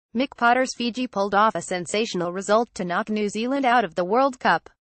Mick Potter's Fiji pulled off a sensational result to knock New Zealand out of the World Cup.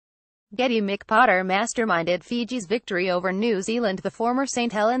 GETTY Mick Potter masterminded Fiji's victory over New Zealand. The former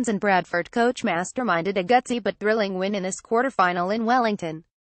St Helens and Bradford coach masterminded a gutsy but thrilling win in this quarterfinal in Wellington.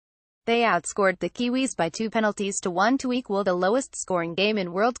 They outscored the Kiwis by 2 penalties to 1 to equal the lowest scoring game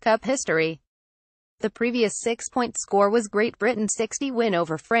in World Cup history. The previous 6-point score was Great Britain's 60 win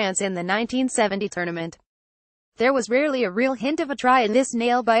over France in the 1970 tournament. There was rarely a real hint of a try in this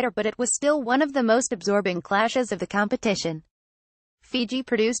nail-biter, but it was still one of the most absorbing clashes of the competition. Fiji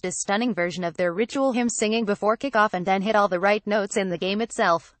produced a stunning version of their ritual hymn singing before kickoff and then hit all the right notes in the game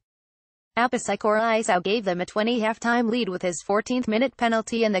itself. Isao gave them a 20 halftime lead with his 14th-minute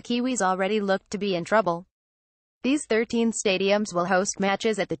penalty, and the Kiwis already looked to be in trouble. These 13 stadiums will host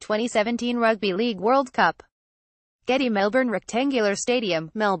matches at the 2017 Rugby League World Cup. GETTY Melbourne Rectangular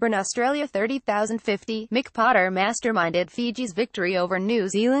Stadium, Melbourne, Australia. 30,050. Mick Potter masterminded Fiji's victory over New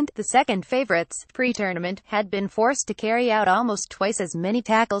Zealand. The second favourites, pre-tournament, had been forced to carry out almost twice as many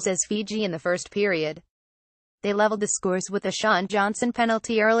tackles as Fiji in the first period. They levelled the scores with a Sean Johnson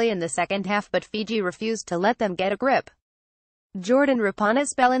penalty early in the second half, but Fiji refused to let them get a grip. Jordan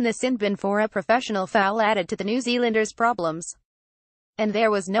Rapana's spell in the sin bin for a professional foul added to the New Zealanders' problems. And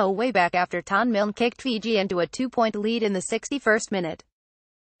there was no way back after Ton Milne kicked Fiji into a 2-point lead in the 61st minute.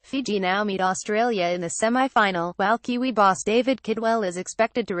 Fiji now meet Australia in the semi-final, while Kiwi boss David Kidwell is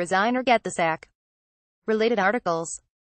expected to resign or get the sack. Related articles.